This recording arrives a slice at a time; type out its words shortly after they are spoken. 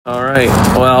All right.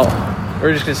 Well,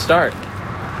 we're just gonna start.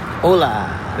 Hola.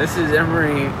 This is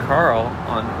Emery Carl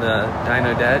on the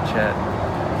Dino Dad Chat.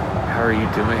 How are you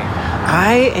doing?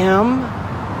 I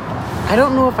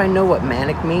don't know if I know what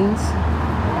manic means,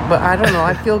 but I don't know.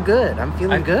 I feel good. I'm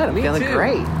feeling good. I'm feeling too.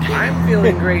 great. I'm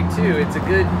feeling great too. It's a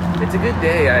good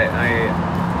day. I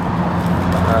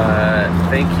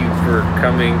thank you for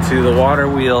coming to the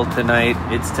waterwheel tonight.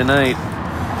 It's tonight.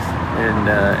 And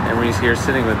Emery's here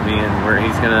sitting with me, and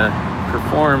he's gonna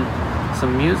perform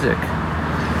some music,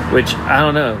 which I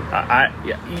don't know.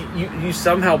 You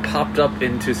somehow popped up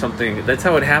into something. That's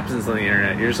how it happens on the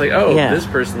internet. You're just like, oh, yeah. This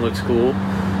person looks cool.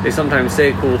 They sometimes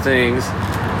say cool things,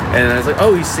 and I was like,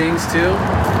 oh, he sings too,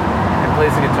 and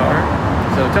plays the guitar.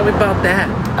 So tell me about that.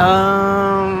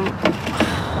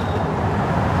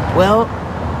 Well,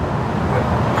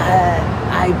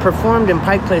 I performed in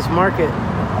Pike Place Market.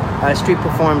 I street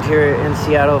performed here in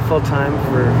Seattle full-time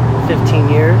for 15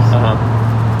 years.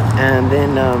 And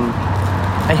then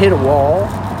I hit a wall.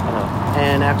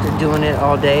 And after doing it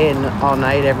all day and all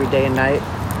night, every day and night,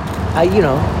 I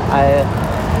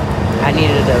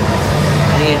needed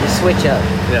to switch up.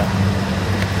 Yeah.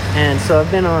 And so I've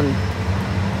been on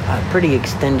a pretty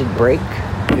extended break.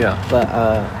 Yeah. But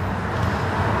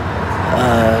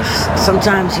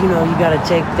sometimes, you gotta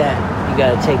take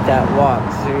that walk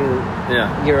through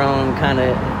your own kind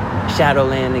of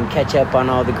shadowland and catch up on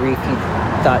all the grief you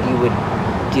thought you would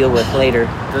deal with later.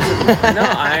 No,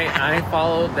 I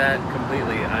followed that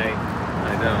completely. I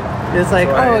don't. It's like,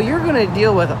 you're gonna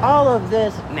deal with all of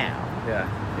this now. Yeah,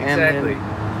 exactly.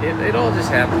 It all just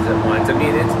happens at once. I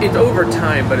mean, it's over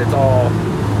time, but it's all.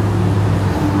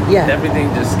 Yeah.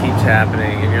 Everything just keeps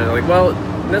happening, and you're like, well,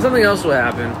 then something else will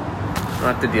happen.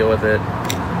 I'll have to deal with it.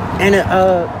 And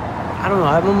I don't know.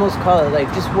 I'd almost call it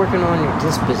like just working on your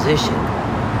disposition.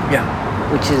 Yeah.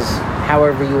 Which is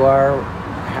however you are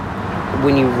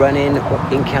when you run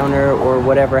encounter or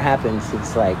whatever happens.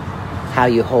 It's like how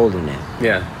you holding it.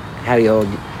 Yeah. How you hold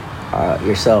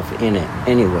yourself in it.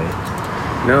 Anyway.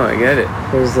 No, I get it.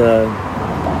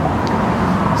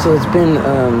 So it's been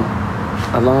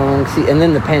a long and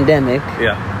then the pandemic.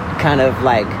 Yeah. Kind of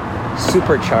like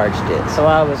supercharged it. So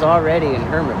I was already in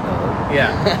hermit mode.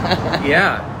 Yeah.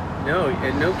 Yeah. No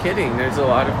kidding. There's a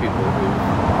lot of people who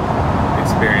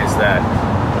experience that,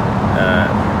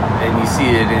 and you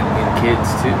see it in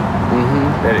kids too.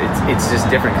 Mm-hmm. That it's just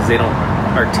different because they don't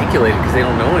articulate it because they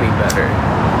don't know any better.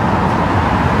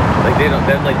 Like they don't.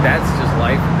 That's just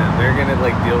life for them. They're gonna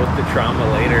deal with the trauma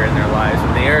later in their lives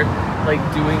when they are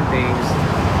doing things.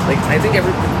 I think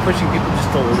everyone's pushing people just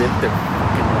to live their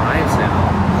fucking lives now.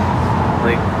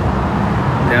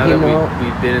 Now that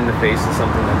we've been in the face of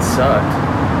something that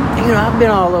sucked. I've been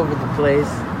all over the place.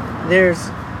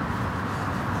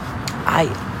 I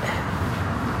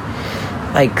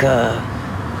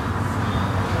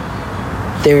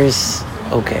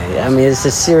mean, it's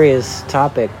a serious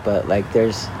topic, but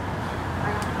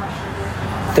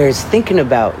there's thinking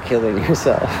about killing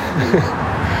yourself.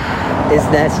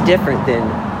 That's different than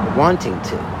wanting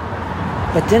to.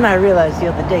 But then I realized the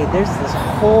other day, there's this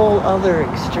whole other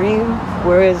extreme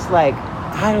where it's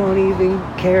I don't even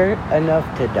care enough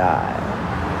to die.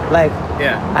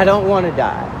 I don't want to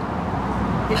die.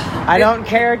 I don't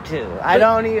care to. I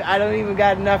don't even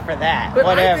got enough for that. But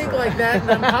whatever. I think that,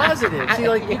 and I'm positive. See,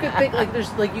 you could think there's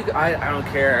I don't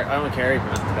care. I don't care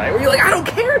enough to die. Or you're I don't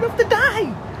care enough to die.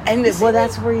 And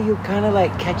that's where you kind of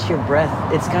catch your breath.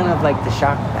 It's kind of like the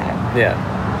shock back. Yeah.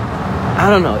 I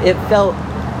don't know. It felt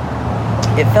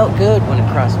good when it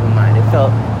crossed my mind. It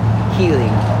felt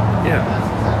healing. Yeah.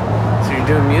 So you're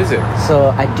doing music.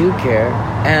 So I do care,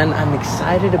 and I'm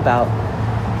excited about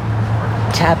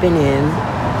tapping in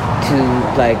to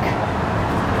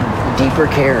deeper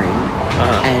caring,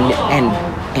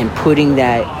 and putting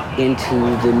that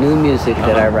into the new music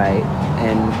that I write,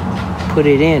 and put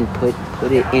it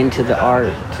into the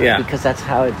art. Yeah. Because that's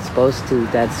how it's supposed to.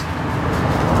 That's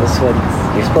what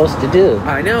you're supposed to do.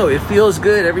 I know. It feels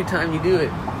good every time you do it.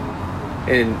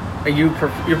 And you've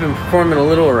been performing a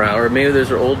little around, or maybe those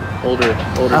are older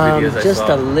videos I just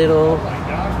saw. a little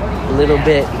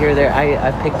bit here or there.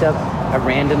 I picked up a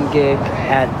random gig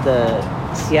at the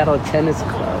Seattle Tennis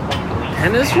Club.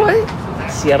 Tennis what?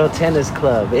 Seattle Tennis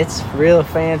Club. It's real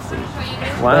fancy.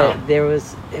 Wow. But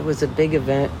it was a big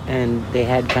event, and they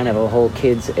had kind of a whole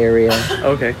kids area.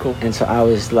 Okay, cool. And so I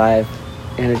was live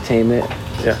entertainment.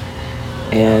 Yeah.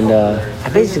 And I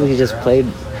basically just played.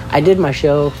 I did my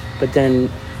show, but then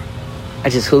I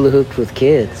just hula hooped with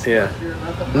kids. Yeah.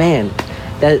 Man,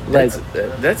 that's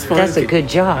fun. That's a good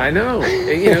job. I know.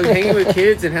 Hanging with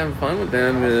kids and having fun with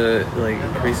them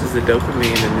increases the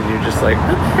dopamine, and then you're just I'm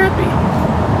happy.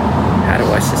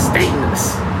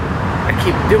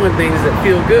 doing things that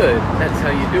feel good. That's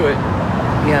how you do it.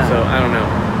 Yeah. So I don't know,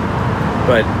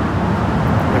 but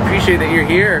I appreciate that you're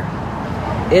here.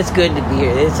 It's good to be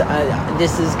here.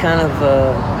 This is kind of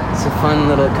it's a fun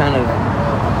little kind of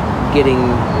getting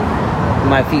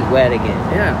my feet wet again.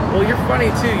 Yeah. Well, you're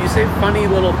funny too. You say funny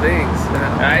little things.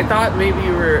 I thought maybe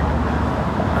you were.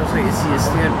 I was like, is he a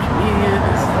stand-up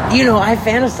comedian? You know, I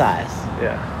fantasize.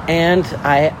 Yeah. And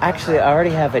I actually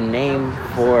already have a name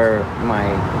for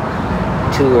my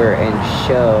tour and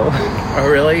show. Oh,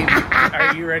 really?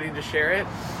 Are you ready to share it?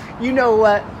 You know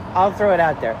what? I'll throw it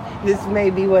out there. This may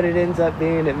be what it ends up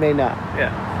being. It may not.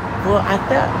 Yeah. Well, I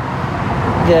thought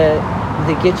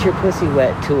the Get Your Pussy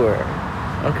Wet tour.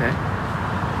 Okay.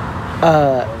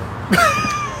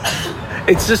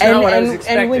 It's just not what I was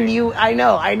expecting. And when I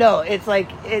know. It's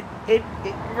like it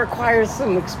requires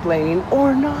some explaining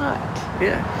or not.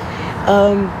 Yeah.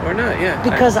 Or not. Yeah.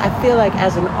 Because I feel like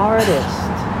as an artist,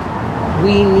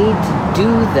 we need to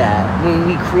do that when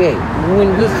we create.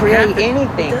 When we create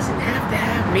anything, it doesn't have to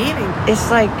have meaning. It's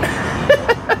like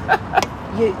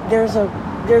there's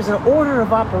an order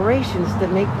of operations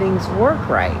that make things work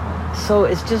right. So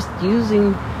it's just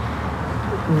using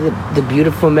the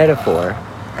beautiful metaphor.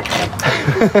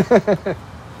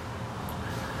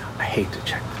 I hate to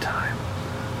check the time,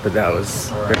 but that was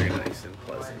very nice and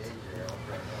pleasant.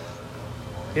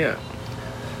 Yeah.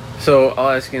 So I'll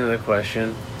ask you another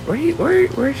question. Where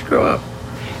did you grow up?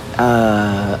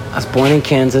 I was born in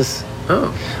Kansas.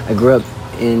 Oh. I grew up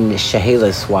in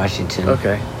Chehalis, Washington.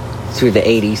 Okay. Through the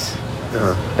 80s.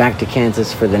 Uh-huh. Back to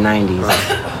Kansas for the 90s.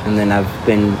 And then I've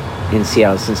been in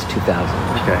Seattle since 2000.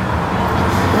 Okay.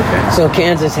 So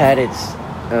Kansas had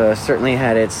certainly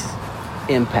had its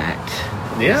impact.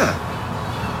 Yeah.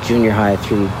 Junior high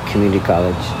through community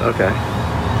college. Okay.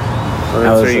 Well,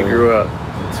 that's where you grew up.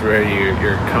 That's where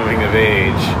you're coming of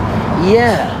age.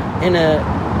 Yeah.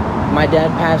 My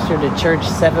dad pastored a church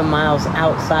 7 miles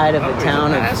outside of a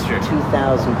town of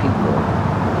 2,000 people.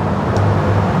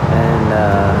 And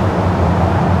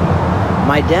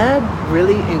my dad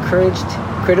really encouraged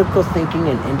critical thinking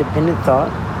and independent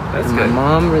thought. That's and good. My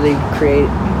mom really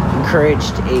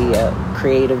encouraged a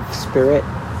creative spirit.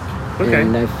 Okay.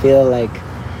 And I feel like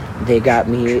they got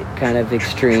me kind of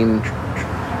extreme.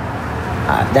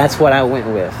 That's what I went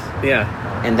with. Yeah.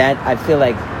 And that, I feel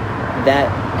like that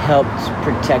helped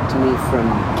protect me from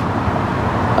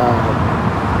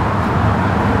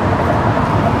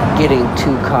getting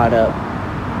too caught up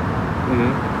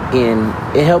in.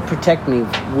 It helped protect me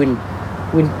when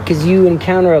because you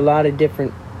encounter a lot of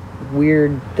different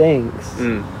weird things,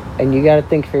 and you got to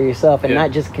think for yourself and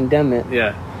not just condemn it.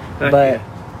 Yeah. But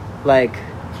like,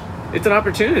 it's an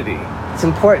opportunity. It's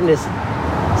important to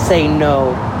say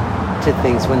no to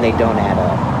things when they don't add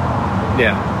up.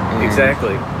 Yeah. And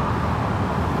exactly.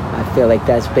 I feel like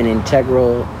that's been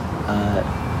integral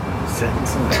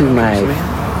to my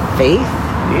faith.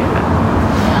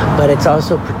 Yeah. But it's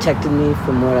also protected me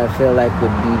from what I feel like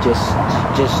would be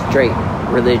just straight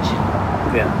religion.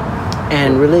 Yeah.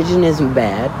 And religion isn't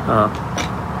bad.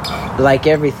 Like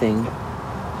everything,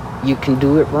 you can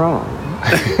do it wrong.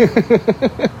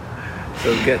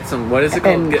 So get some. What is it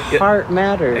called? And heart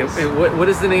matters. And what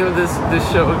is the name of this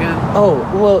show again? Oh,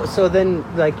 well, so then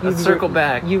let's circle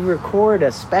back. You record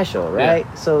a special, right?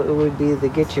 Yeah. So it would be the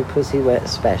Get Your Pussy Wet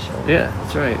special. Yeah,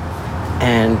 that's right.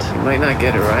 And you might not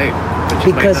get it right, but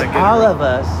you because might not get all it right. of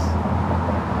us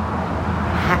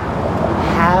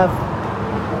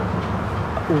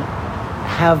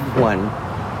have one,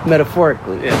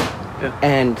 metaphorically. Yeah.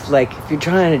 And like, if you're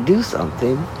trying to do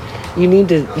something, you need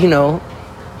to, you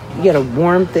gotta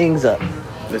warm things up.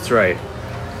 That's right.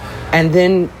 And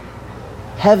then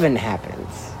heaven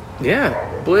happens. Yeah.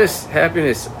 Bliss,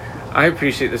 happiness. I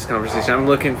appreciate this conversation. I'm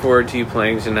looking forward to you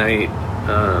playing tonight.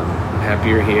 I'm happy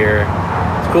you're here.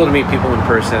 It's cool to meet people in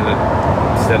person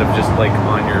instead of just like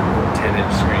on your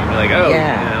 10-inch screen. You're like, oh,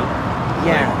 Yeah.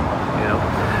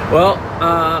 Like, well,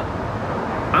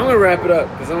 I'm going to wrap it up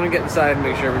because I want to get inside and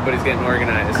make sure everybody's getting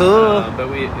organized. Cool. But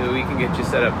we can get you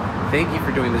set up. Thank you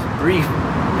for doing this brief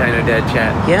Dino Dad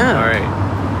chat. Yeah. All right.